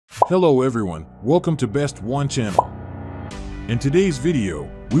Hello everyone, welcome to Best One channel. In today's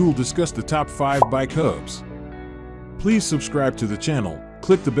video, we will discuss the top 5 bike hubs. Please subscribe to the channel,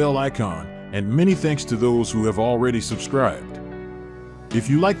 click the bell icon, and many thanks to those who have already subscribed. If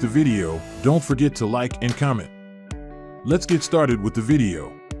you like the video, don't forget to like and comment. Let's get started with the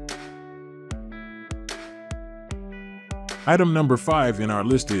video. Item number 5 in our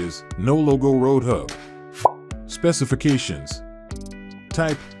list is No Logo Road Hub. Specifications: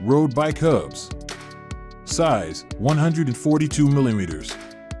 Type: road bike hubs. Size: 142 mm.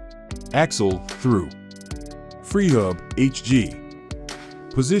 Axle: through. Free hub: HG.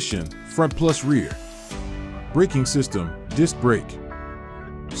 Position: front plus rear. Braking system: disc brake.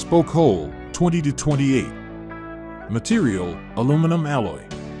 Spoke hole: 20 to 28. Material: aluminum alloy.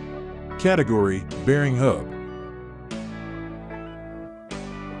 Category: bearing hub.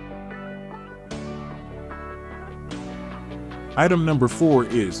 Item number 4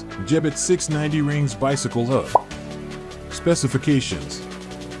 is Jebbit 690 Rings Bicycle Hub. Specifications: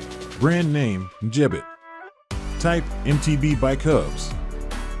 brand name: Jebbit. Type: MTB bike hubs.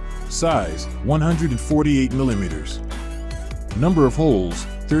 Size: 148 mm. Number of holes: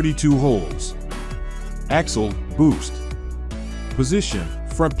 32 holes. Axle: boost. Position: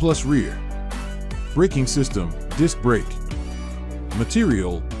 front plus rear. Braking system: disc brake.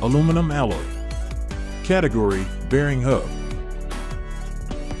 Material: aluminum alloy. Category: bearing hub.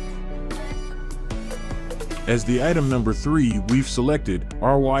 As the item number 3, we've selected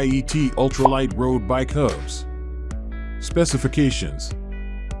RYET Ultralight Road Bike Hubs. Specifications: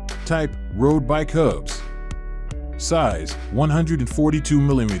 Type: road bike hubs. Size: 142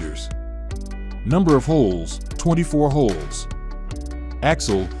 mm. Number of holes: 24 holes.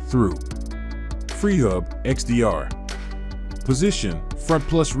 Axle: through. Free hub: XDR. Position: front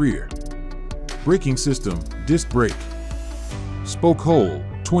plus rear. Braking system: disc brake. Spoke hole: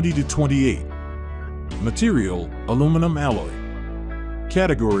 20 to 28. Material: aluminum alloy.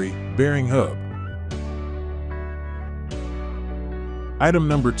 Category: bearing hub. Item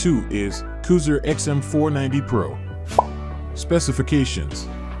number 2 is Cruiser XM490 Pro. Specifications: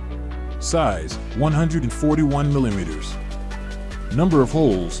 Size: 141 mm. Number of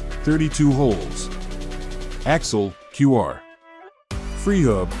holes: 32 holes. Axle: QR. Free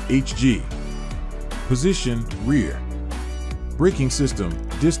hub: HG. Position: rear. Braking system: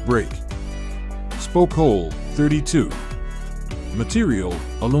 disc brake. Spoke hole: 32. Material: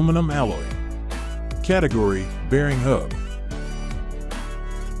 aluminum alloy. Category: bearing hub.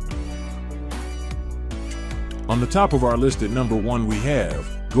 On the top of our list at number 1 we have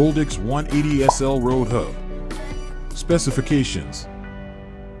Goldix 180 SL Road Hub. Specifications: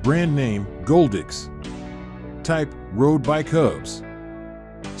 brand name: Goldix. Type: road bike hubs.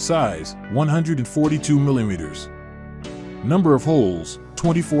 Size: 142 mm. Number of holes: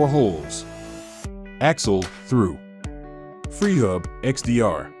 24 holes. Axle: through. Free hub: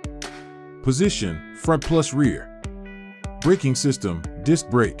 XDR. Position: front plus rear. Braking system: disc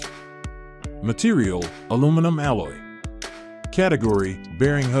brake. Material: aluminum alloy. Category: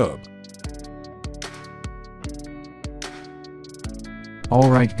 bearing hub.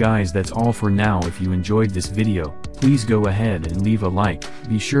 Alright guys, that's all for now. If you enjoyed this video, please go ahead and leave a like.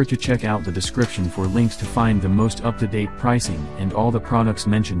 Be sure to check out the description for links to find the most up-to-date pricing and all the products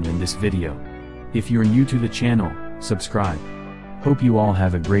mentioned in this video. If you're new to the channel, subscribe. Hope you all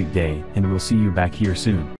have a great day, and we'll see you back here soon.